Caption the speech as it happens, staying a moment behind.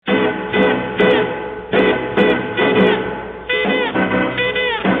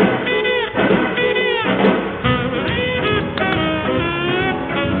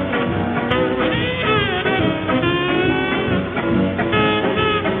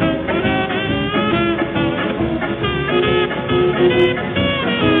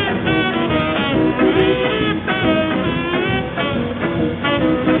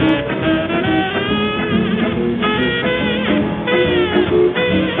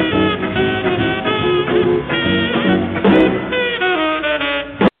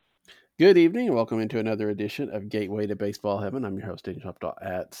Good evening and welcome into another edition of Gateway to Baseball Heaven. I'm your host, Daniel Shoptaw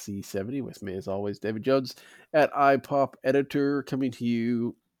at C70. With me, as always, David Jones at iPop Editor, coming to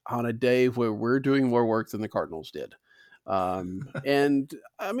you on a day where we're doing more work than the Cardinals did. And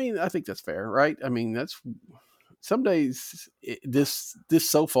I mean, I think that's fair, right? I mean, that's some days this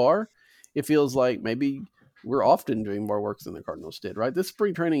so far, it feels like maybe we're often doing more work than the Cardinals did, right? This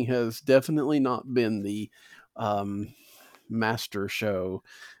spring training has definitely not been the master show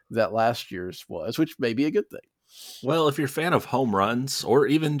that last year's was, which may be a good thing. Well, if you're a fan of home runs or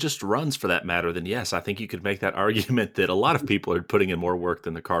even just runs for that matter, then yes, I think you could make that argument that a lot of people are putting in more work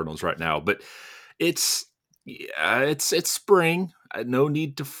than the Cardinals right now. But it's spring. No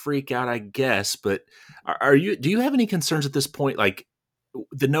need to freak out, I guess. But are you? Do you have any concerns at this point? Like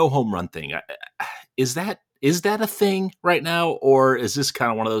the no home run thing, is that a thing right now, or is this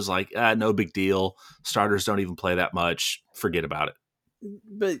kind of one of those like no big deal? Starters don't even play that much. Forget about it.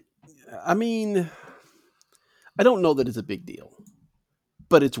 But I mean, I don't know that it's a big deal,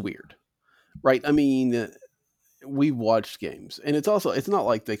 but it's weird, right? I mean, we've watched games, and it's not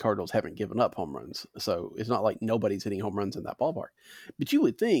like the Cardinals haven't given up home runs, so it's not like nobody's hitting home runs in that ballpark. But you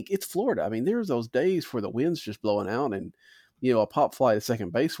would think it's Florida. I mean, there's those days where the wind's just blowing out, and a pop fly to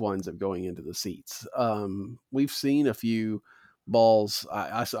second base winds up going into the seats. We've seen a few balls.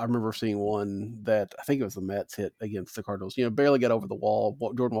 I remember seeing one that I think it was the Mets hit against the Cardinals. Barely got over the wall.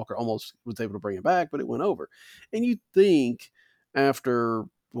 Jordan Walker almost was able to bring it back, but it went over. And you'd think after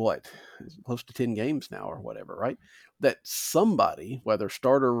what, close to 10 games now or whatever, right? That somebody, whether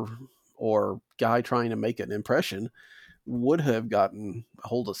starter or guy trying to make an impression, would have gotten a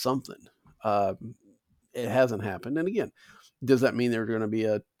hold of something. It hasn't happened. And again, does that mean they're going to be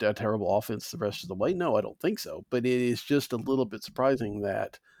a terrible offense the rest of the way? No, I don't think so. But it is just a little bit surprising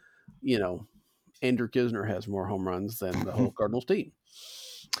that, Andrew Kisner has more home runs than the whole Cardinals team.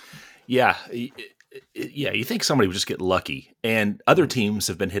 Yeah, you think somebody would just get lucky, and other teams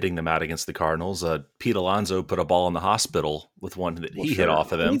have been hitting them out against the Cardinals. Pete Alonso put a ball in the hospital with one that he hit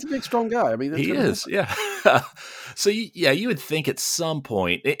off of them. He's a big, strong guy. I mean, that's he is, happen. Yeah. So you would think at some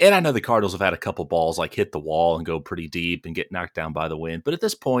point, and I know the Cardinals have had a couple balls like hit the wall and go pretty deep and get knocked down by the wind, but at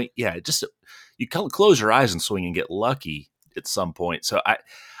this point, just you close your eyes and swing and get lucky at some point. So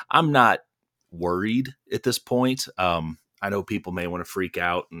I'm not worried at this point. I know people may want to freak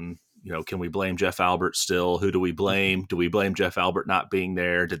out and, can we blame Jeff Albert still? Who do we blame? Do we blame Jeff Albert not being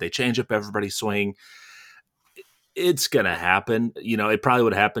there? Did they change up everybody's swing? It's going to happen. It probably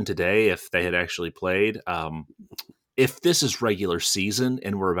would have happened today if they had actually played. If this is regular season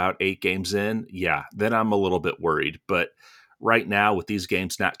and we're about 8 games in, then I'm a little bit worried. But right now, with these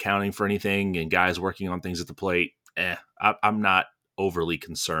games not counting for anything and guys working on things at the plate, I'm not overly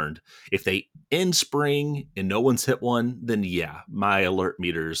concerned. If they end spring and no one's hit one, then my alert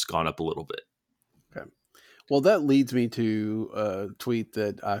meter's gone up a little bit. Okay. Well, that leads me to a tweet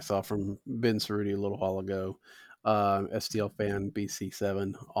that I saw from Ben Cerruti a little while ago, STL fan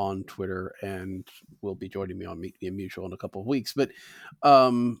BC7 on Twitter, and will be joining me on Meet Me Mutual in a couple of weeks. But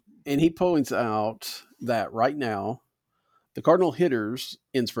and he points out that right now, the Cardinal hitters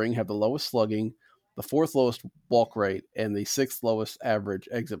in spring have the lowest slugging, the 4th lowest walk rate, and the 6th lowest average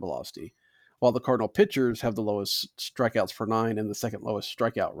exit velocity, while the Cardinal pitchers have the lowest strikeouts per 9 and the 2nd lowest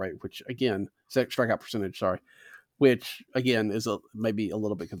strikeout rate, which again, strikeout percentage, which again is maybe a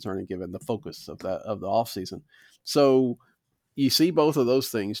little bit concerning given the focus of the offseason. So you see both of those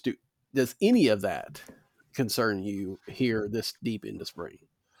things. Does any of that concern you here this deep into spring?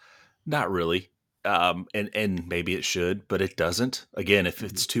 Not really. And maybe it should, but it doesn't. Again, if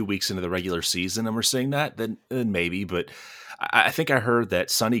it's 2 weeks into the regular season and we're seeing that, then maybe. But I think I heard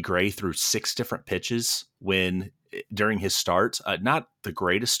that Sonny Gray threw 6 different pitches during his start. Not the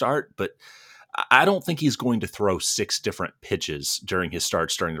greatest start, but I don't think he's going to throw 6 different pitches during his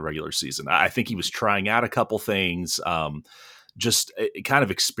starts during the regular season. I think he was trying out a couple things, just kind of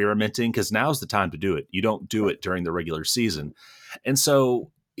experimenting, because now's the time to do it. You don't do it during the regular season. And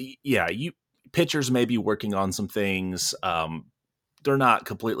so, pitchers may be working on some things. They're not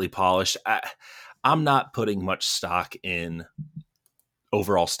completely polished. I'm not putting much stock in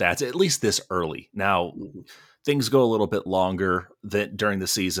overall stats, at least this early. Now, things go a little bit longer than during the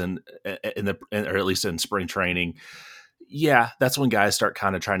season, or at least in spring training. That's when guys start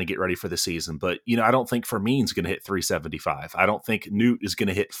kind of trying to get ready for the season. But, I don't think Fermin's going to hit 375. I don't think Newt is going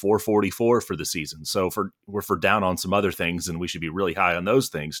to hit 444 for the season. So we're down on some other things, and we should be really high on those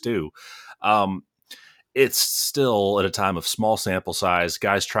things too. It's still at a time of small sample size,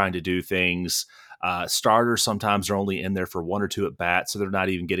 guys trying to do things. Starters sometimes are only in there for 1 or 2 at bats, so they're not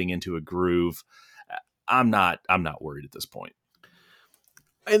even getting into a groove. I'm not worried at this point.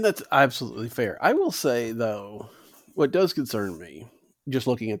 And that's absolutely fair. I will say, though, what does concern me, just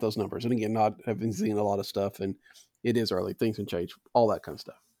looking at those numbers, and again, not having seen a lot of stuff, and it is early, things can change, all that kind of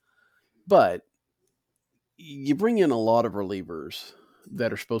stuff. But you bring in a lot of relievers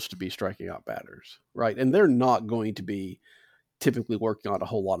that are supposed to be striking out batters, right? And they're not going to be typically working on a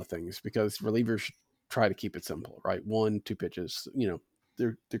whole lot of things because relievers try to keep it simple, right? One, two pitches,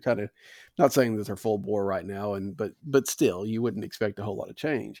 they're kind of not saying that they're full bore right now, and but still, you wouldn't expect a whole lot of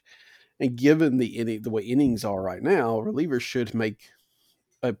change. And given the way innings are right now, relievers should make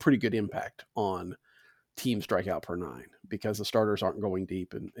a pretty good impact on team strikeout per nine because the starters aren't going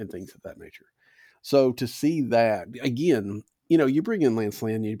deep and things of that nature. So to see that again, you bring in Lance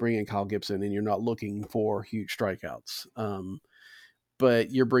Lynn, you bring in Kyle Gibson, and you're not looking for huge strikeouts.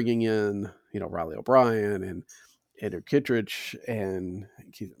 But you're bringing in, Riley O'Brien and Andrew Kittredge and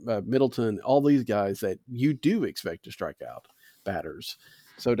Middleton, all these guys that you do expect to strike out batters.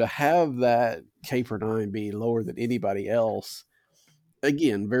 So to have that K per nine be lower than anybody else,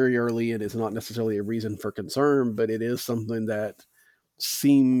 again, very early, it is not necessarily a reason for concern, but it is something that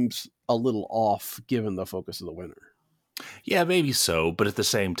seems a little off given the focus of the winter. Yeah, maybe so. But at the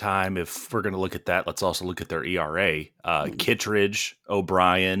same time, if we're going to look at that, let's also look at their ERA. Mm-hmm. Kittredge,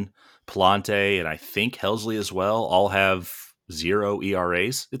 O'Brien, Palante, and I think Helsley as well all have 0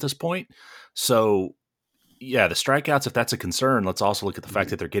 ERAs at this point. So, yeah, the strikeouts, if that's a concern, let's also look at the fact Mm-hmm.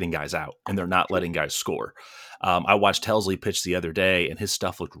 that they're getting guys out and they're not Sure. letting guys score. I watched Helsley pitch the other day, and his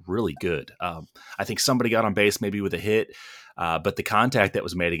stuff looked really good. I think somebody got on base maybe with a hit, but the contact that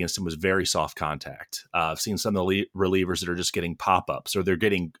was made against him was very soft contact. I've seen some of the relievers that are just getting pop-ups or they're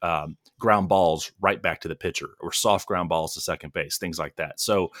getting ground balls right back to the pitcher or soft ground balls to second base, things like that.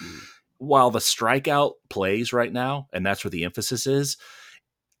 So Mm-hmm. while the strikeout plays right now, and that's where the emphasis is,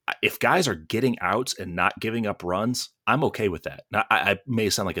 if guys are getting outs and not giving up runs, I'm okay with that. Now, I may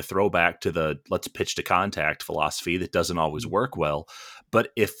sound like a throwback to the let's pitch to contact philosophy that doesn't always work well. But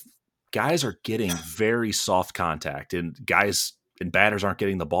if guys are getting very soft contact and guys and batters aren't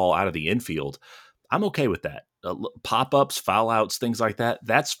getting the ball out of the infield, I'm okay with that. Pop ups, foul outs, things like that,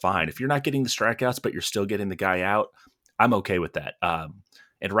 that's fine. If you're not getting the strikeouts, but you're still getting the guy out, I'm okay with that.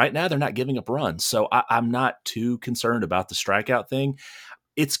 And right now, they're not giving up runs. So I'm not too concerned about the strikeout thing.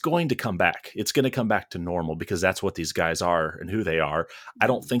 It's going to come back. It's going to come back to normal because that's what these guys are and who they are. I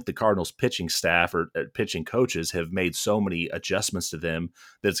don't think the Cardinals pitching staff or pitching coaches have made so many adjustments to them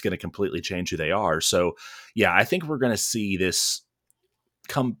that it's going to completely change who they are. So, yeah, I think we're going to see this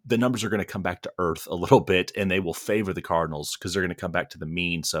the numbers are going to come back to earth a little bit and they will favor the Cardinals because they're going to come back to the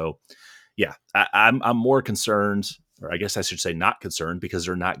mean. So, yeah, I'm more concerned, or I guess I should say not concerned because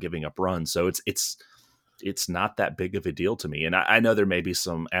they're not giving up runs. So it's not that big of a deal to me. And I know there may be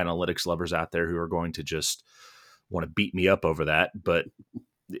some analytics lovers out there who are going to just want to beat me up over that. But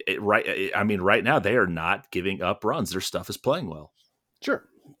right now they are not giving up runs. Their stuff is playing well. Sure,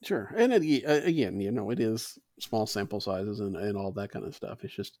 sure. And again, it is small sample sizes and all that kind of stuff.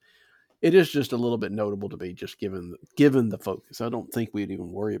 It is just a little bit notable to be just given the focus. I don't think we'd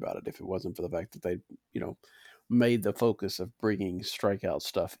even worry about it if it wasn't for the fact that they, you know, made the focus of bringing strikeout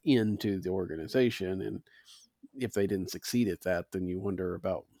stuff into the organization. And if they didn't succeed at that, then you wonder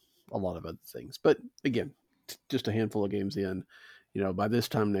about a lot of other things. But again, just a handful of games in, by this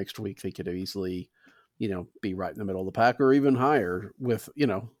time next week, they could have easily, be right in the middle of the pack or even higher with,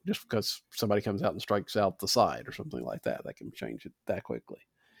 just because somebody comes out and strikes out the side or something like that. That can change it that quickly.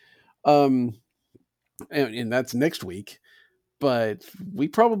 Um, and that's next week, but we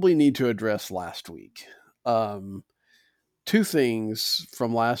probably need to address last week. Um, Two things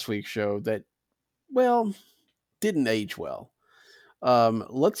from last week's show that, well, didn't age well.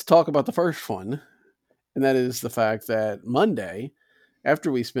 Let's talk about the first one, and that is the fact that Monday,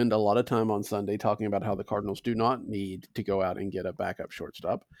 after we spend a lot of time on Sunday talking about how the Cardinals do not need to go out and get a backup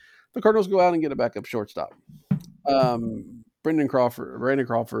shortstop, the Cardinals go out and get a backup shortstop. Brandon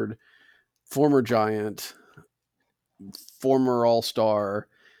Crawford, former Giant, former All Star,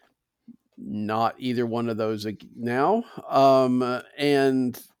 not either one of those now.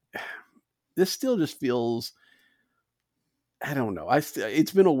 And this still just feels, I don't know.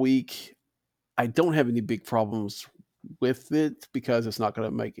 It's been a week. I don't have any big problems with it because it's not going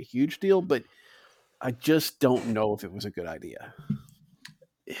to make a huge deal, but I just don't know if it was a good idea.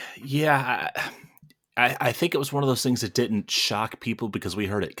 Yeah. I think it was one of those things that didn't shock people because we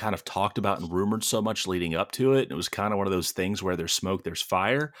heard it kind of talked about and rumored so much leading up to it. And it was kind of one of those things where there's smoke, there's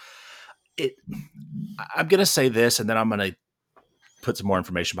fire. I'm going to say this, and then I'm going to put some more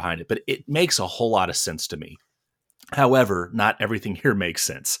information behind it, but it makes a whole lot of sense to me. However, not everything here makes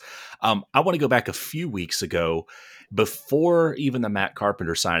sense. I want to go back a few weeks ago before even the Matt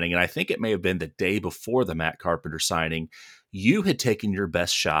Carpenter signing, and I think it may have been the day before the Matt Carpenter signing. You had taken your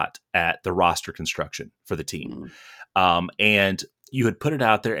best shot at the roster construction for the team. Mm. And you had put it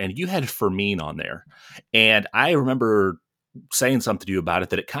out there and you had Fermin on there. And I remember saying something to you about it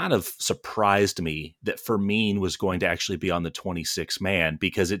that it kind of surprised me that Fermin was going to actually be on the 26 man,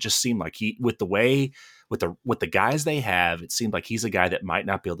 because it just seemed like he, with the way, with the guys they have, it seemed like he's a guy that might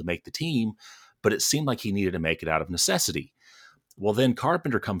not be able to make the team, but it seemed like he needed to make it out of necessity. Well, then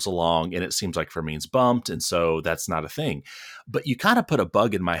Carpenter comes along and it seems like Fermin's bumped. And so that's not a thing. But you kind of put a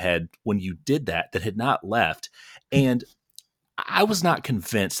bug in my head when you did that had not left. And I was not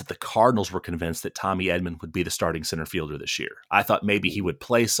convinced that the Cardinals were convinced that Tommy Edman would be the starting center fielder this year. I thought maybe he would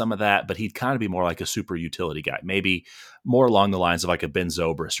play some of that, but he'd kind of be more like a super utility guy, maybe more along the lines of like a Ben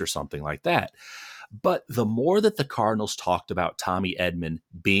Zobrist or something like that. But the more that the Cardinals talked about Tommy Edman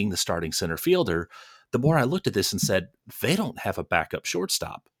being the starting center fielder, the more I looked at this and said, they don't have a backup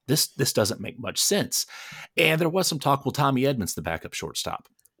shortstop. This doesn't make much sense. And there was some talk, well, Tommy Edman's the backup shortstop.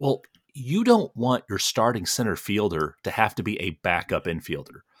 Well, you don't want your starting center fielder to have to be a backup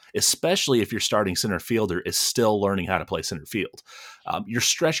infielder, especially if your starting center fielder is still learning how to play center field. You're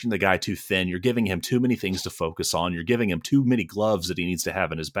stretching the guy too thin. You're giving him too many things to focus on. You're giving him too many gloves that he needs to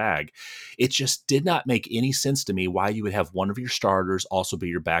have in his bag. It just did not make any sense to me why you would have one of your starters also be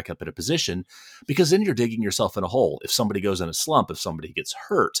your backup at a position, because then you're digging yourself in a hole. If somebody goes in a slump, if somebody gets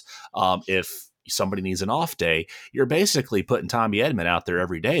hurt, if somebody needs an off day, you're basically putting Tommy Edman out there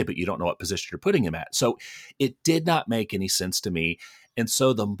every day, but you don't know what position you're putting him at. So it did not make any sense to me. And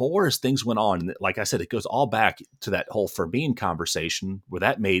so the more as things went on, like I said, it goes all back to that whole Fermin conversation where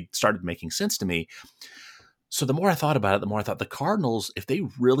that started making sense to me. So the more I thought about it, the more I thought the Cardinals, if they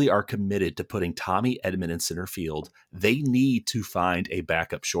really are committed to putting Tommy Edman in center field, they need to find a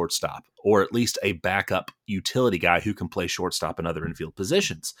backup shortstop, or at least a backup utility guy who can play shortstop in other infield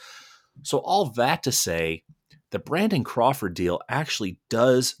positions. So all that to say, the Brandon Crawford deal actually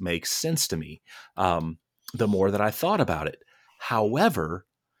does make sense to me, the more that I thought about it. However,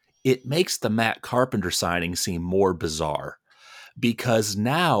 it makes the Matt Carpenter signing seem more bizarre, because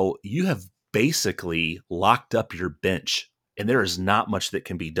now you have basically locked up your bench and there is not much that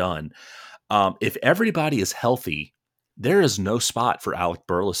can be done. If everybody is healthy, there is no spot for Alec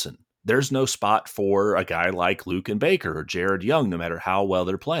Burleson. There's no spot for a guy like Luke and Baker or Jared Young, no matter how well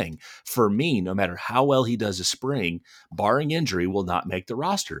they're playing. For me, no matter how well he does this spring, barring injury, will not make the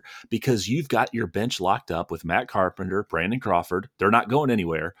roster, because you've got your bench locked up with Matt Carpenter, Brandon Crawford. They're not going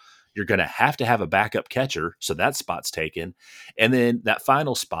anywhere. You're going to have a backup catcher, so that spot's taken. And then that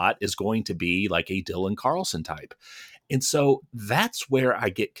final spot is going to be like a Dylan Carlson type. And so that's where I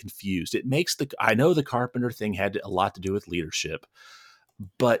get confused. I know the Carpenter thing had a lot to do with leadership,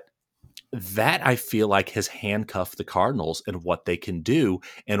 but that I feel like has handcuffed the Cardinals and what they can do.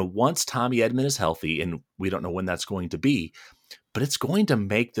 And once Tommy Edman is healthy, and we don't know when that's going to be, but it's going to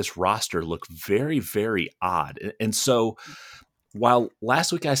make this roster look very, very odd. And so while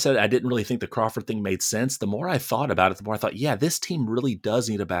last week I said I didn't really think the Crawford thing made sense, the more I thought about it, the more I thought, yeah, this team really does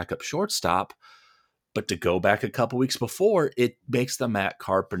need a backup shortstop. But to go back a couple weeks before, it makes the Matt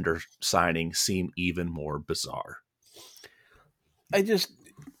Carpenter signing seem even more bizarre. I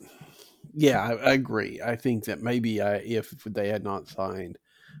agree. I think that maybe if they had not signed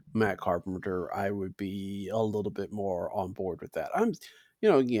Matt Carpenter, I would be a little bit more on board with that.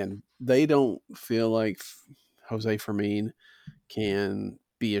 Again, they don't feel like Jose Fermin can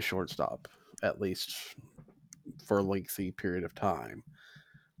be a shortstop, at least for a lengthy period of time.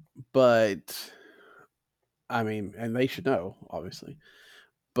 But I mean, and they should know, obviously.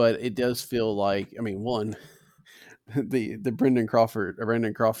 But it does feel like, I mean, one, the Brandon Crawford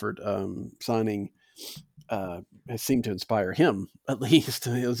signing has seemed to inspire him, at least,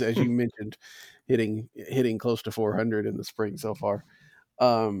 as you mentioned, hitting close to 400 in the spring so far.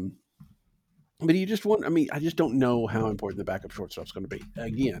 Um, but you just want, I mean, I just don't know how important the backup shortstop is going to be.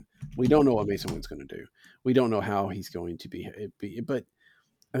 Again, we don't know what Mason Wynn's going to do. We don't know how he's going to be, but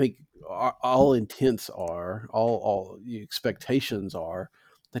I think all intents are, all the expectations are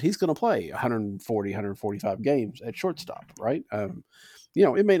that he's going to play 140, 145 games at shortstop, right?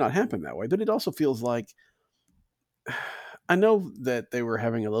 It may not happen that way, but it also feels like, I know that they were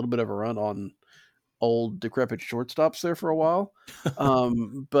having a little bit of a run on old decrepit shortstops there for a while,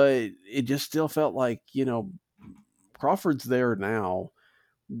 but it just still felt like, Crawford's there now.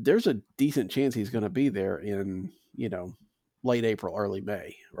 There's a decent chance he's going to be there in, late April, early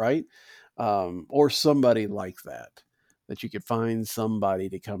May, right? Or somebody like that you could find somebody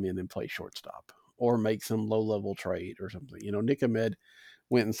to come in and play shortstop, or make some low level trade or something. Nick Ahmed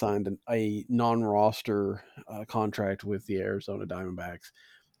went and signed a non roster contract with the Arizona Diamondbacks.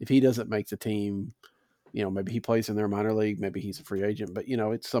 If he doesn't make the team, maybe he plays in their minor league, maybe he's a free agent, but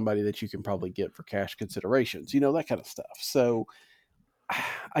it's somebody that you can probably get for cash considerations, that kind of stuff. So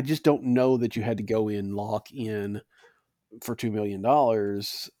I just don't know that you had to go in, lock in for $2 million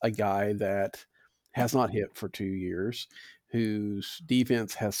a guy that has not hit for 2 years, whose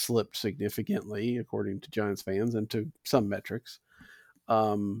defense has slipped significantly, according to Giants fans and to some metrics,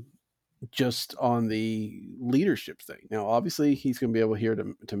 just on the leadership thing. Now, obviously, he's going to be able here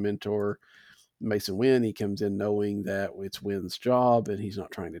to mentor Mason Wynn. He comes in knowing that it's Wynn's job and he's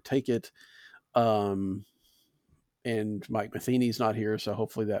not trying to take it. And Mike Matheny's not here, so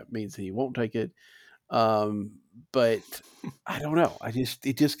hopefully that means he won't take it. But I don't know.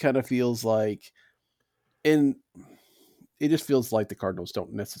 It just kind of feels like, and it just feels like the Cardinals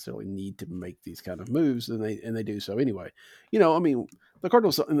don't necessarily need to make these kind of moves, and they do so anyway. I mean, the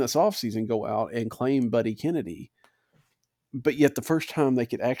Cardinals in this offseason go out and claim Buddy Kennedy, but yet the first time they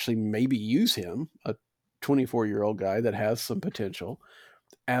could actually maybe use him, a 24-year-old guy that has some potential,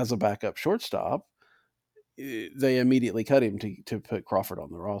 as a backup shortstop, they immediately cut him to put Crawford on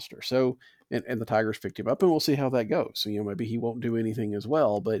the roster. So, and the Tigers picked him up, and we'll see how that goes. So, maybe he won't do anything as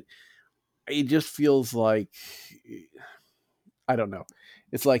well, but it just feels like, I don't know.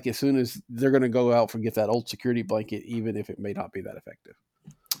 It's like as soon as they're going to go out and get that old security blanket, even if it may not be that effective.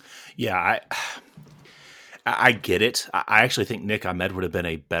 Yeah, I get it. I actually think Nick Ahmed would have been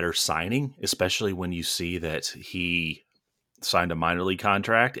a better signing, especially when you see that he signed a minor league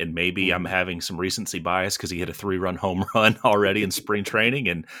contract, and maybe I'm having some recency bias because he hit a 3-run home run already in spring training,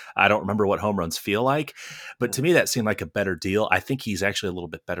 and I don't remember what home runs feel like. But to me, that seemed like a better deal. I think he's actually a little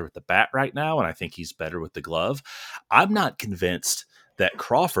bit better with the bat right now, and I think he's better with the glove. I'm not convinced that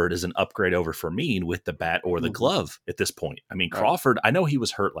Crawford is an upgrade over Fermin with the bat or the glove at this point. I mean, Crawford, I know he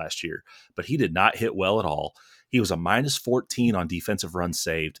was hurt last year, but he did not hit well at all. He was a -14 on defensive runs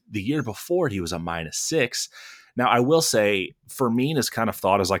saved. The year before, he was a -6. Now, I will say Fermin is kind of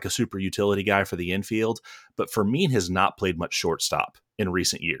thought as like a super utility guy for the infield, but Fermin has not played much shortstop in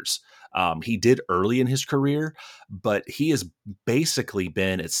recent years. He did early in his career, but he has basically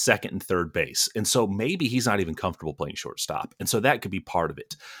been at second and third base. And so maybe he's not even comfortable playing shortstop. And so that could be part of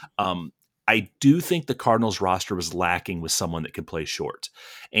it. I do think the Cardinals roster was lacking with someone that could play short.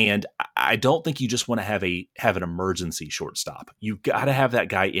 And I don't think you just want to have an emergency shortstop. You've got to have that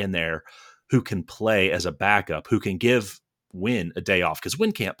guy in there who can play as a backup, who can give Wynn a day off, because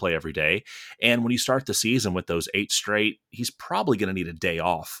Wynn can't play every day. And when you start the season with those 8 straight, he's probably going to need a day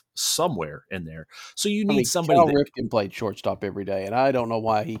off somewhere in there. So you need somebody Cal that Ripken played shortstop every day, and I don't know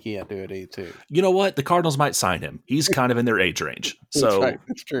why he can't do it too. You know what? The Cardinals might sign him. He's kind of in their age range. So That's right.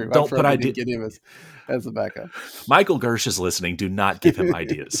 That's true. Don't put idea. idea. Get him as a backup. Michael Gersh is listening. Do not give him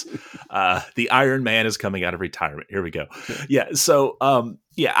ideas. The Iron Man is coming out of retirement. Here we go. Yeah. So,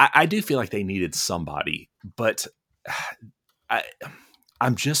 I do feel like they needed somebody, but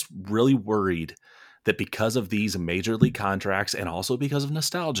I'm just really worried that because of these major league contracts and also because of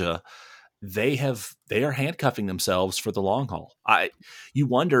nostalgia, they are handcuffing themselves for the long haul. You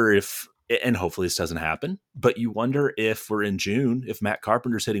wonder if, and hopefully this doesn't happen, but you wonder if we're in June, if Matt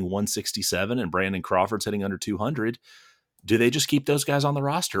Carpenter's hitting 167 and Brandon Crawford's hitting under 200, do they just keep those guys on the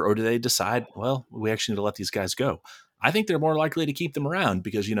roster, or do they decide, well, we actually need to let these guys go? I think they're more likely to keep them around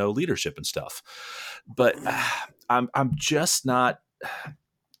because, leadership and stuff. But I'm just not.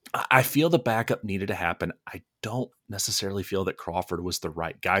 I feel the backup needed to happen. I don't necessarily feel that Crawford was the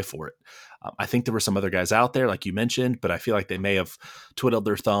right guy for it. I think there were some other guys out there, like you mentioned, but I feel like they may have twiddled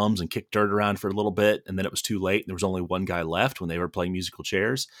their thumbs and kicked dirt around for a little bit, and then it was too late, and there was only one guy left when they were playing musical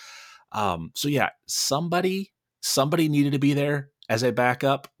chairs. Somebody needed to be there as a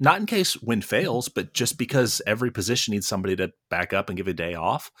backup, not in case Wynn fails, but just because every position needs somebody to back up and give a day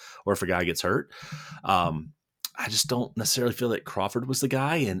off, or if a guy gets hurt. I just don't necessarily feel that Crawford was the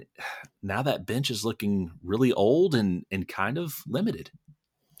guy. And now that bench is looking really old and kind of limited.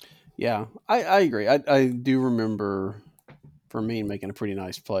 Yeah, I agree. I do remember Fermin making a pretty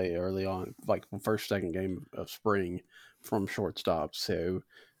nice play early on, like the first, second game of spring from shortstop. So,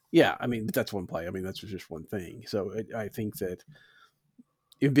 yeah, I mean, that's one play. I mean, that's just one thing. So I think that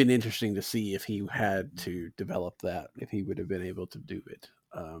it'd been interesting to see if he had to develop that, if he would have been able to do it.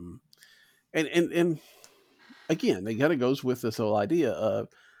 And again, it kind of goes with this whole idea of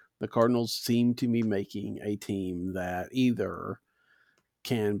the Cardinals seem to be making a team that either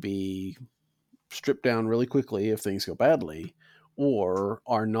can be stripped down really quickly if things go badly, or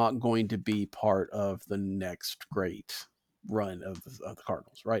are not going to be part of the next great run of the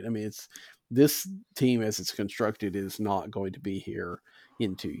Cardinals, right? I mean, this team as it's constructed is not going to be here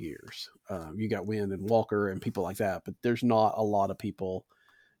in 2 years. You got Wynn and Walker and people like that, but there's not a lot of people.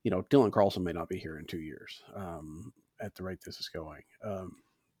 Dylan Carlson may not be here in 2 years at the rate this is going.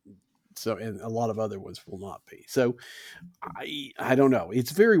 And a lot of other ones will not be. So I don't know.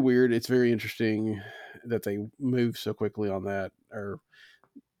 It's very weird. It's very interesting that they moved so quickly on that, or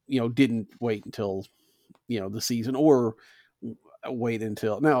didn't wait until the season, or wait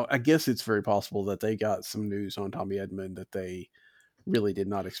until now. I guess it's very possible that they got some news on Tommy Edman that they really did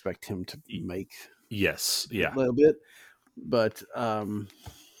not expect him to make Yes. a Yeah. little bit, but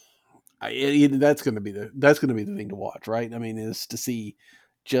that's going to be the thing to watch, right? I mean, is to see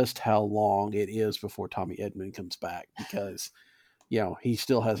just how long it is before Tommy Edman comes back, because he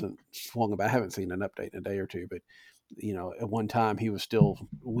still hasn't swung about. I haven't seen an update in a day or two, but at one time he was still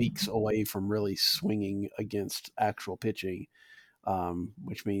weeks away from really swinging against actual pitching,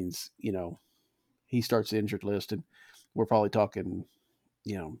 which means he starts the injured list, and we're probably talking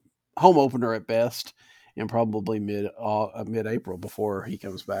home opener at best, and probably mid April before he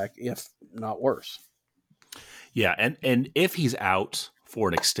comes back, if not worse. Yeah, and if he's out for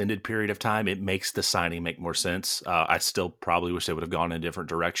an extended period of time, it makes the signing make more sense. I still probably wish they would have gone in a different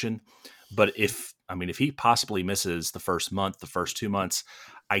direction. But if he possibly misses the first month, the first 2 months,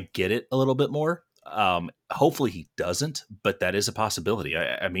 I get it a little bit more. Hopefully he doesn't, but that is a possibility.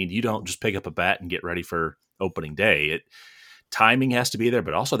 I mean, you don't just pick up a bat and get ready for opening day. Timing has to be there,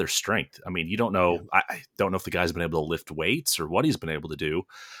 but also their strength. I mean, you don't know. Yeah. I don't know if the guy's been able to lift weights or what he's been able to do.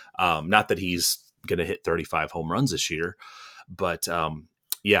 Not that he's going to hit 35 home runs this year, but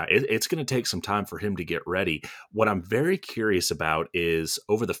it's going to take some time for him to get ready. What I'm very curious about is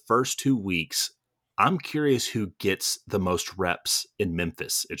over the first 2 weeks, I'm curious who gets the most reps in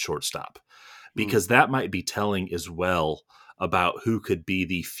Memphis at shortstop, because that might be telling as well about who could be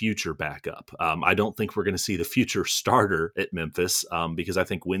the future backup. I don't think we're going to see the future starter at Memphis because I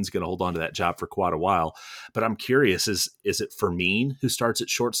think Wynn's going to hold on to that job for quite a while. But I'm curious, is it Fermin who starts at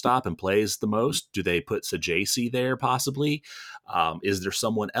shortstop and plays the most? Do they put Sajasi there possibly? Is there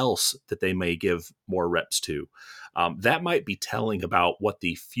someone else that they may give more reps to? That might be telling about what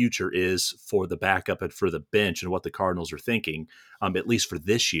the future is for the backup and for the bench and what the Cardinals are thinking, at least for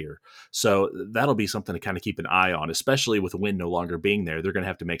this year. So that'll be something to kind of keep an eye on, especially with Wynn no longer being there. They're going to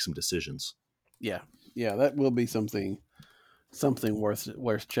have to make some decisions. Yeah, that will be something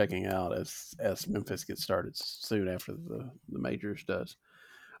worth checking out as Memphis gets started soon after the majors does.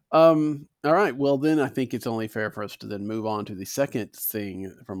 All right. Well, then I think it's only fair for us to then move on to the second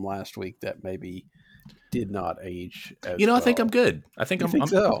thing from last week that maybe did not age as well. I think I'm good. I think You I'm think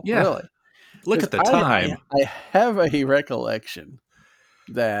so? Yeah. Really? Look at the time. I have a recollection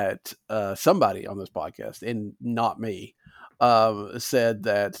that somebody on this podcast, and not me, said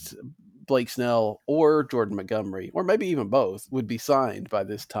that Blake Snell or Jordan Montgomery, or maybe even both, would be signed by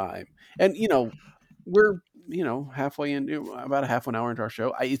this time. And we're halfway into about a half an hour into our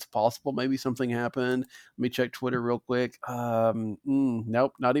show. It's possible maybe something happened. Let me check Twitter real quick.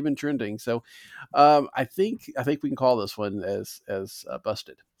 Nope, not even trending. So I think we can call this one as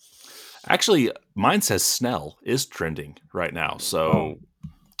busted. Actually, mine says Snell is trending right now. So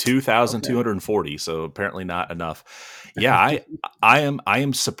 2,240. So apparently not enough. Yeah, I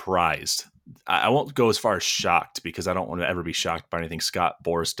am surprised. I won't go as far as shocked, because I don't want to ever be shocked by anything Scott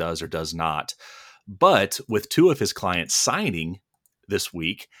Boras does or does not. But with two of his clients signing this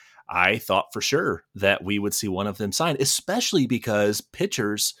week, I thought for sure that we would see one of them sign, especially because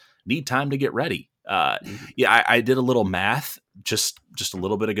pitchers need time to get ready. I did a little math just a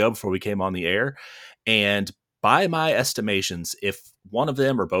little bit ago before we came on the air. And by my estimations, if one of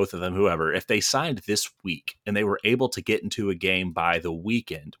them or both of them, whoever, if they signed this week and they were able to get into a game by the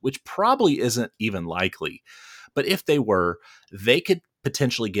weekend, which probably isn't even likely, but if they were, they could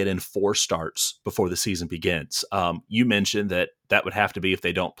potentially get in 4 starts before the season begins. You mentioned that would have to be if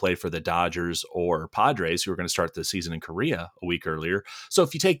they don't play for the Dodgers or Padres, who are going to start the season in Korea a week earlier. So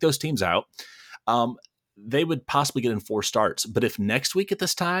if you take those teams out, they would possibly get in 4 starts. But if next week at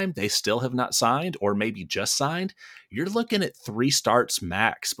this time they still have not signed, or maybe just signed, you're looking at 3 starts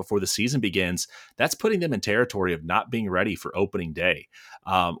max before the season begins. That's putting them in territory of not being ready for opening day,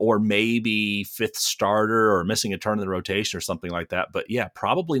 or maybe 5th starter or missing a turn in the rotation or something like that. But yeah,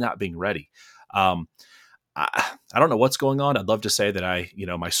 probably not being ready. I don't know what's going on. I'd love to say that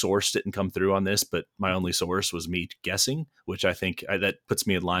my source didn't come through on this, but my only source was me guessing, which I think that puts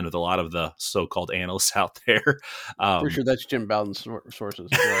me in line with a lot of the so-called analysts out there. Pretty sure that's Jim Bowden's sources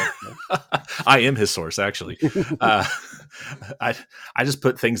as well. I am his source, actually. I just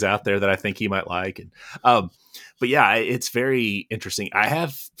put things out there that I think he might like. And But yeah, it's very interesting. I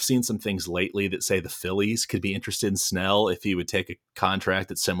have seen some things lately that say the Phillies could be interested in Snell if he would take a contract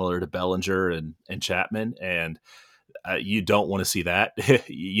that's similar to Bellinger and Chapman. And you don't want to see that.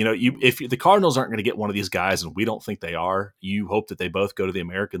 If the Cardinals aren't going to get one of these guys, and we don't think they are, you hope that they both go to the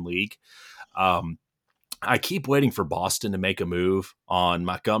American League. Um, I keep waiting for Boston to make a move on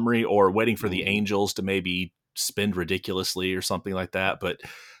Montgomery, or waiting for the Angels to maybe spend ridiculously or something like that. But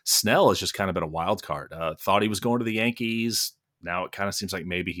Snell has just kind of been a wild card. Thought he was going to the Yankees. Now it kind of seems like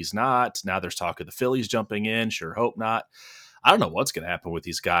maybe he's not. Now there's talk of the Phillies jumping in. Sure hope not. I don't know what's going to happen with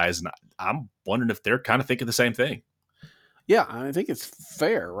these guys. And I'm wondering if they're kind of thinking the same thing. Yeah, I think it's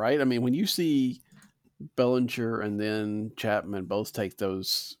fair, right? I mean, when you see Bellinger and then Chapman both take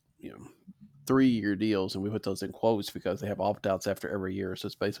those, 3-year deals, and we put those in quotes because they have opt outs after every year, so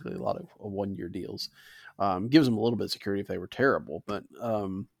it's basically a lot of 1-year deals. Gives them a little bit of security if they were terrible, but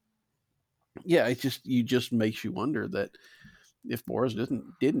yeah, you just makes you wonder that if Boris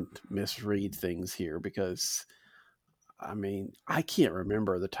didn't misread things here, because I mean, I can't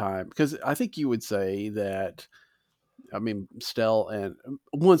remember the time, because I think you would say that, I mean, Stell, and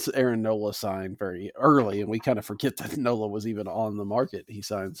once Aaron Nola signed very early, and we kind of forget that Nola was even on the market, he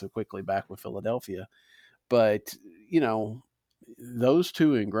signed so quickly back with Philadelphia. But, those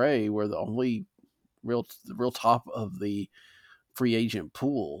two in gray were the only real top of the free agent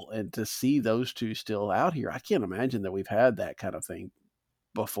pool. And to see those two still out here, I can't imagine that we've had that kind of thing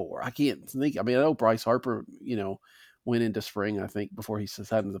before. I can't think. I mean, I know Bryce Harper, went into spring, I think, before he signed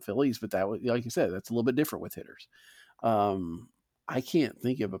to the Phillies, but that was, like you said, that's a little bit different with hitters. I can't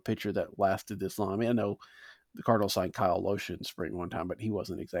think of a pitcher that lasted this long. I mean, I know the Cardinals signed Kyle Lohse in spring one time, but he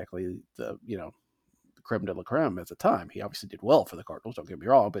wasn't exactly the creme de la creme at the time. He obviously did well for the Cardinals, don't get me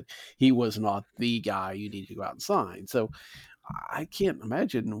wrong, but he was not the guy you need to go out and sign. So I can't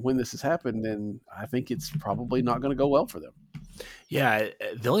imagine when this has happened, and I think it's probably not going to go well for them. Yeah,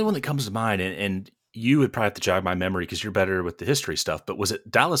 the only one that comes to mind, and you would probably have to jog my memory because you're better with the history stuff, but was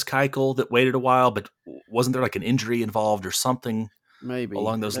it Dallas Keuchel that waited a while, but wasn't there like an injury involved or something Maybe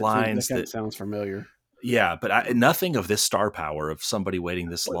along those that lines kind of that, sounds familiar. yeah, but nothing of this star power of somebody waiting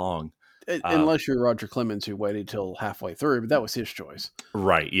this But, long. unless you're Roger Clemens, who waited till halfway through, but that was his choice.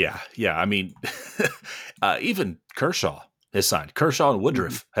 Right. Yeah. Yeah. I mean, even Kershaw has signed. Kershaw and Mm-hmm.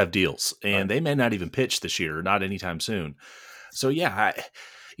 Woodruff have deals, and Right. they may not even pitch this year, not anytime soon. So, yeah,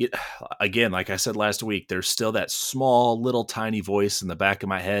 it, again, like I said last week, there's still that small, little, tiny voice in the back of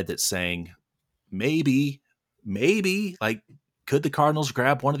my head that's saying, maybe, like, could the Cardinals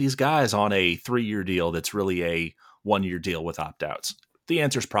grab one of these guys on a 3-year deal that's really a 1-year deal with opt outs? The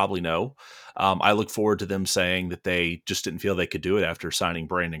answer is probably no. I look forward to them saying that they just didn't feel they could do it after signing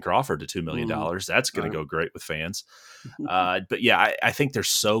Brandon Crawford to $2 million. Mm-hmm. That's going to Right. go great with fans. But yeah, I think they're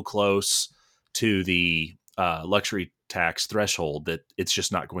so close to the luxury tax threshold that it's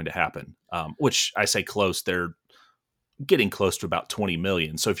just not going to happen. Which I say close, they're getting close to about 20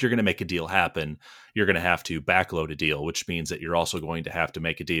 million. So if you're going to make a deal happen, you're going to have to backload a deal, which means that you're also going to have to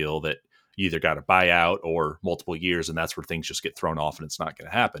make a deal that you either got to buy out or multiple years. And that's where things just get thrown off and it's not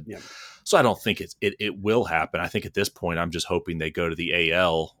going to happen. Yeah. So I don't think it will happen. I think at this point, I'm just hoping they go to the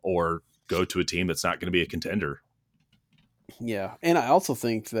AL or go to a team that's not going to be a contender. Yeah. And I also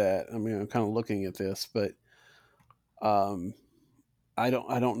think that, I mean, I'm kind of looking at this, but um, I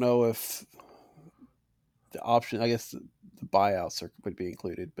don't know if the option, I guess the buyouts would be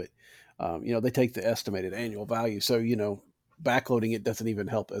included, but they take the estimated annual value. So, backloading it doesn't even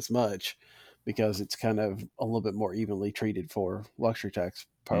help as much, because it's kind of a little bit more evenly treated for luxury tax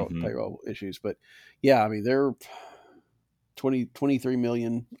Mm-hmm. payroll issues. But yeah, I mean, they're 23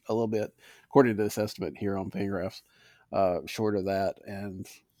 million, a little bit, according to this estimate here on Fangraphs, short of that. And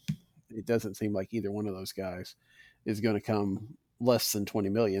it doesn't seem like either one of those guys is going to come less than 20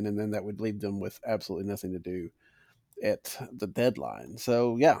 million. And then that would leave them with absolutely nothing to do at the deadline.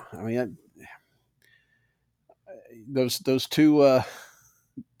 So yeah, I mean, those two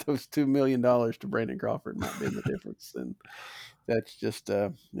those $2 million to Brandon Crawford not being the difference, and that's just yeah,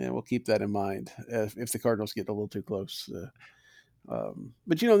 we'll keep that in mind if the Cardinals get a little too close.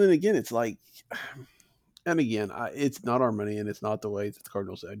 But then again, it's like, and again, it's not our money, and it's not the way that the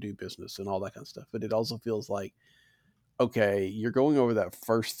Cardinals do business and all that kind of stuff. But it also feels like, okay, you're going over that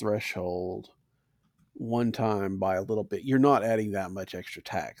first threshold one time by a little bit. You're not adding that much extra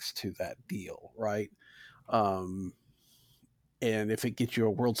tax to that deal, right? Um, and if it gets you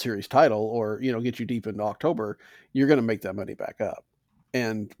a World Series title, or get you deep into October, you're going to make that money back up.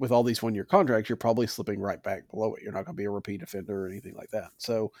 And with all these 1-year contracts, you're probably slipping right back below it. You're not going to be a repeat offender or anything like that.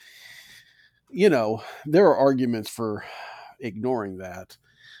 So, there are arguments for ignoring that.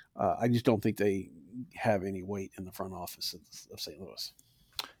 I just don't think they have any weight in the front office of St. Louis.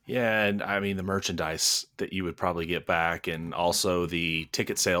 Yeah, and I mean the merchandise that you would probably get back, and also the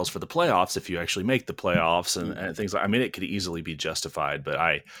ticket sales for the playoffs if you actually make the playoffs, and Mhm. things like. I mean, it could easily be justified, but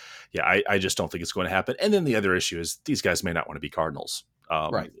I just don't think it's going to happen. And then the other issue is these guys may not want to be Cardinals.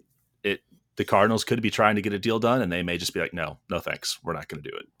 Right. It the Cardinals could be trying to get a deal done, and they may just be like, no, no, thanks, we're not going to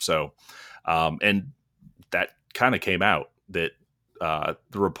do it. So, and that kind of came out that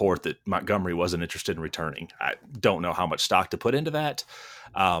the report that Montgomery wasn't interested in returning. I don't know how much stock to put into that,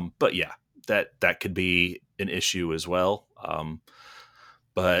 but yeah, that could be an issue as well.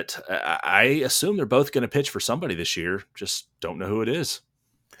 But I assume they're both going to pitch for somebody this year. Just don't know who it is.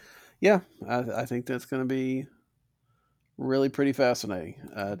 Yeah, I think that's going to be really pretty fascinating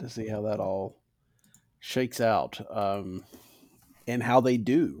to see how that all shakes out, and how they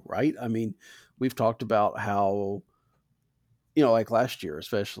do. Right. I mean, we've talked about how, like last year,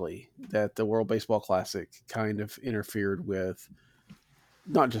 especially, that the World Baseball Classic kind of interfered with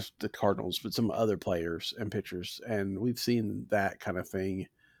not just the Cardinals, but some other players and pitchers. And we've seen that kind of thing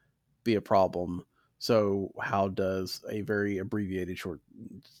be a problem. So, how does a very abbreviated short,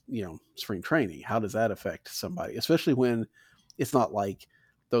 spring training, how does that affect somebody, especially when it's not like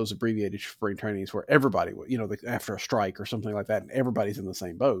those abbreviated spring trainings where everybody, after a strike or something like that, and everybody's in the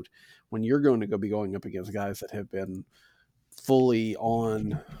same boat. When you're going to be going up against guys that have been fully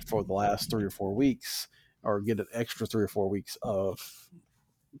on for the last 3 or 4 weeks, or get an extra 3 or 4 weeks of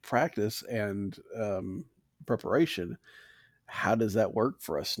practice and preparation, how does that work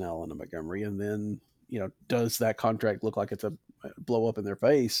for a Snell and a Montgomery? And then, does that contract look like it's a blow up in their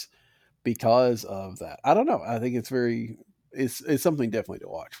face because of that? I don't know. I think it's something definitely to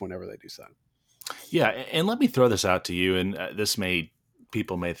watch whenever they do sign. Yeah, and let me throw this out to you, and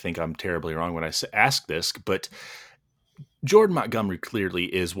people may think I'm terribly wrong when I ask this, but Jordan Montgomery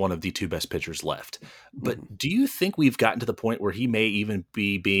clearly is one of the two best pitchers left. But Mhm. do you think we've gotten to the point where he may even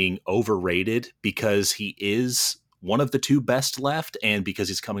be being overrated because he is one of the two best left and because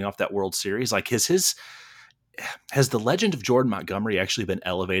he's coming off that World Series? Like has the legend of Jordan Montgomery actually been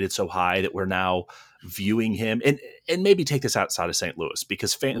elevated so high that we're now viewing him, and maybe take this outside of St. Louis,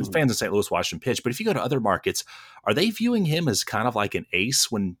 because Mhm. fans in St. Louis watch him pitch, but if you go to other markets, are they viewing him as kind of like an ace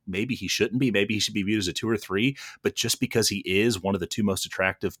when maybe he shouldn't be? Maybe he should be viewed as a 2 or 3, but just because he is one of the two most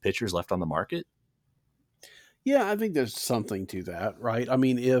attractive pitchers left on the market. Yeah, I think there's something to that, right? I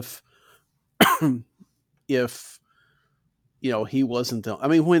mean, if he wasn't I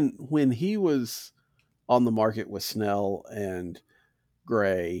mean, when he was on the market with Snell and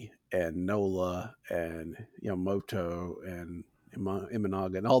Gray and Nola and Moto and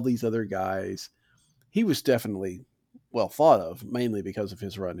Imanaga and all these other guys, he was definitely well thought of, mainly because of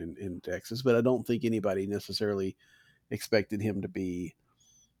his run in Texas. But I don't think anybody necessarily expected him to be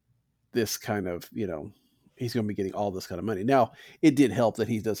this kind of, he's going to be getting all this kind of money. Now, it did help that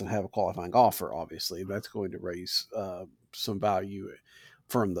he doesn't have a qualifying offer. Obviously, that's going to raise some value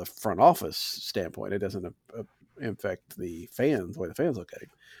from the front office standpoint. It doesn't affect the fans, the way the fans look at him.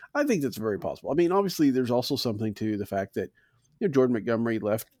 I think that's very possible. I mean, obviously, there's also something to the fact that Jordan Montgomery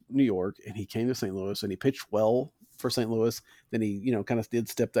left New York and he came to St. Louis and he pitched well for St. Louis. Then he, kind of did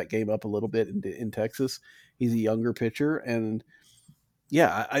step that game up a little bit in Texas. He's a younger pitcher, and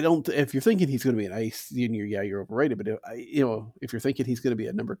yeah, I don't. If you're thinking he's going to be an ace, you're overrated. But if you're thinking he's going to be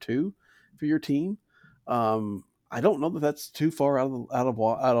a number two for your team, I don't know that that's too far out of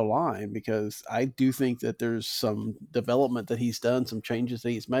line, because I do think that there's some development that he's done, some changes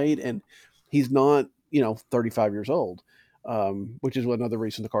that he's made, and he's not 35 years old, which is another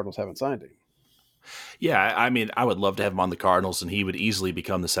reason the Cardinals haven't signed him. Yeah, I mean, I would love to have him on the Cardinals, and he would easily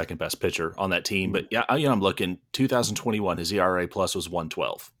become the second best pitcher on that team. But Mhm. yeah, I'm looking 2021. His ERA plus was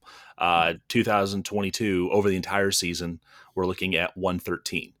 112. 2022 over the entire season, we're looking at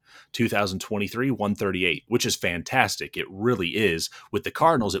 113. 2023 138, which is fantastic. It really is. With the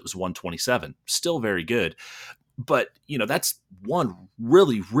Cardinals, it was 127. Still very good. But that's one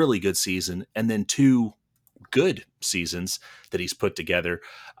really really good season, and then two good seasons that he's put together.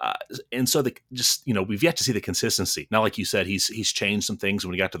 Uh, and so we've yet to see the consistency. Now, like you said, he's changed some things.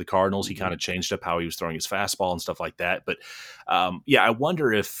 When he got to the Cardinals, he kind Mhm. of changed up how he was throwing his fastball and stuff like that. But yeah, I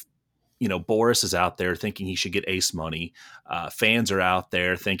wonder if Boris is out there thinking he should get ace money. Fans are out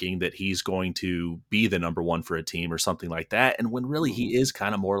there thinking that he's going to be the number one for a team or something like that. And when really Mhm. he is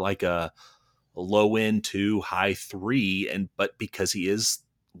kind of more like a low end 2, high 3, but because he is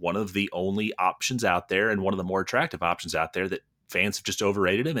one of the only options out there and one of the more attractive options out there, that fans have just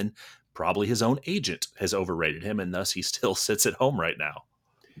overrated him, and probably his own agent has overrated him, and thus he still sits at home right now.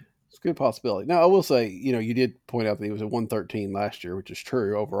 good possibility. Now, I will say, you did point out that he was a 113 last year, which is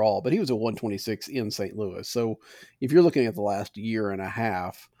true overall, but he was a 126 in St. Louis. So if you're looking at the last year and a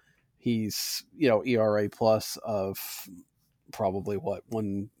half, he's, ERA plus of probably what,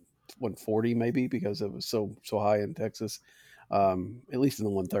 140 maybe, because it was so high in Texas, at least in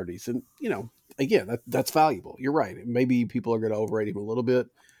the 130s. And, again, that's valuable. You're right. Maybe people are going to overrate him a little bit,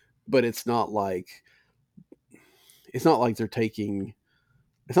 but it's not like they're taking.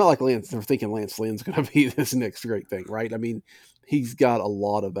 It's not like they're thinking Lance Lynn's going to be this next great thing, right? I mean, he's got a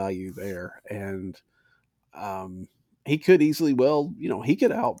lot of value there, and he could easily, he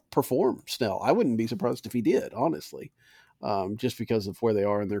could outperform Snell. I wouldn't be surprised if he did, honestly, just because of where they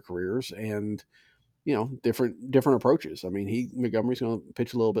are in their careers and different approaches. I mean, Montgomery's going to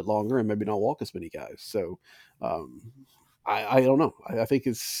pitch a little bit longer and maybe not walk as many guys. So I don't know. I think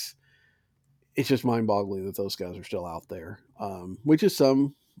it's just mind-boggling that those guys are still out there, which is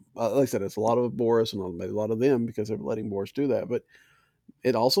like I said, it's a lot of Boris and maybe a lot of them because they're letting Boris do that. But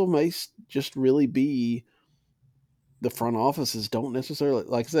it also may just really be the front offices don't necessarily,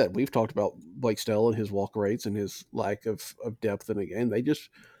 like I said, we've talked about Blake Snell and his walk rates and his lack of depth. And again, they just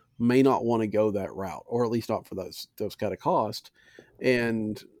may not want to go that route, or at least not for those kind of cost.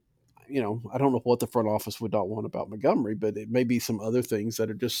 And, I don't know what the front office would not want about Montgomery, but it may be some other things that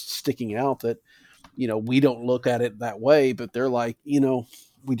are just sticking out that, we don't look at it that way, but they're like,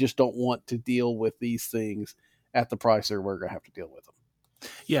 we just don't want to deal with these things at the price that we're going to have to deal with them.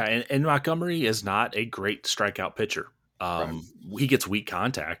 Yeah, and Montgomery is not a great strikeout pitcher. Right. He gets weak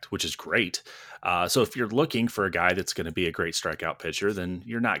contact, which is great. So if you're looking for a guy that's going to be a great strikeout pitcher, then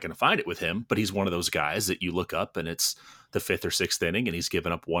you're not going to find it with him. But he's one of those guys that you look up and it's the fifth or sixth inning and he's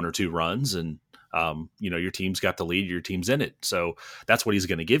given up one or two runs and your team's got the lead, your team's in it. So that's what he's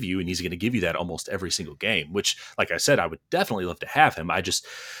going to give you. And he's going to give you that almost every single game, which, like I said, I would definitely love to have him.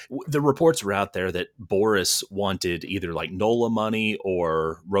 The reports were out there that Boris wanted either like Nola money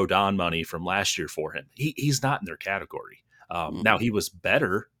or Rodon money from last year for him. He's not in their category. Now, he was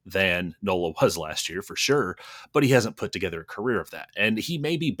better than Nola was last year for sure, but he hasn't put together a career of that. And he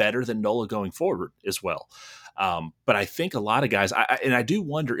may be better than Nola going forward as well. But I think a lot of guys, I do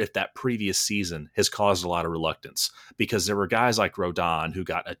wonder if that previous season has caused a lot of reluctance because there were guys like Rodon who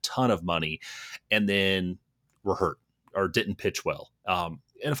got a ton of money and then were hurt or didn't pitch well.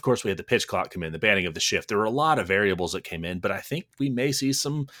 And of course, we had the pitch clock come in, the banning of the shift. There were a lot of variables that came in, but I think we may see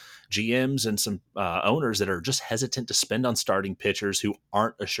some GMs and some owners that are just hesitant to spend on starting pitchers who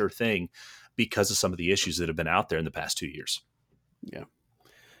aren't a sure thing because of some of the issues that have been out there in the past 2 years. Yeah.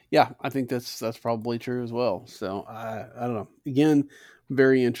 Yeah, I think that's probably true as well. So I don't know. Again,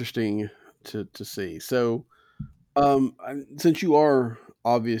 very interesting to see. So since you are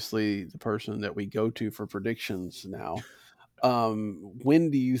obviously the person that we go to for predictions now, when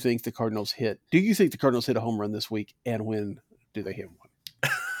do you think the Cardinals hit? Do you think the Cardinals hit a home run this week, and when do they hit one?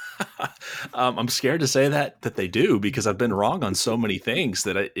 I'm scared to say that they do because I've been wrong on so many things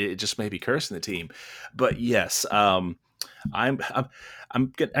that it just may be cursing the team. But yes, I need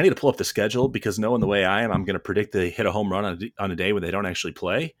to pull up the schedule because knowing the way I am, I'm going to predict they hit a home run on a day when they don't actually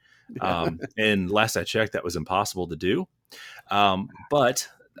play. And last I checked, that was impossible to do. But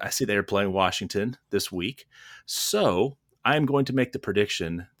I see they're playing Washington this week. So I'm going to make the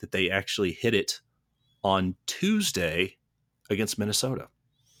prediction that they actually hit it on Tuesday against Minnesota.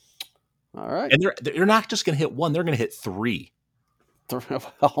 All right. And they're not just going to hit one, they're going to hit three.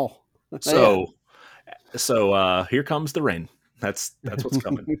 Oh, So here comes the rain. That's what's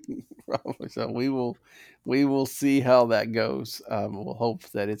coming. Probably. So we will see how that goes. We'll hope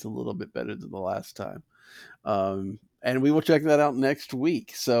that it's a little bit better than the last time. And we will check that out next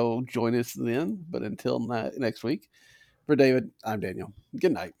week. So join us then. But until next week, for David, I'm Daniel.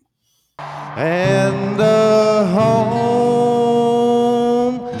 Good night. And home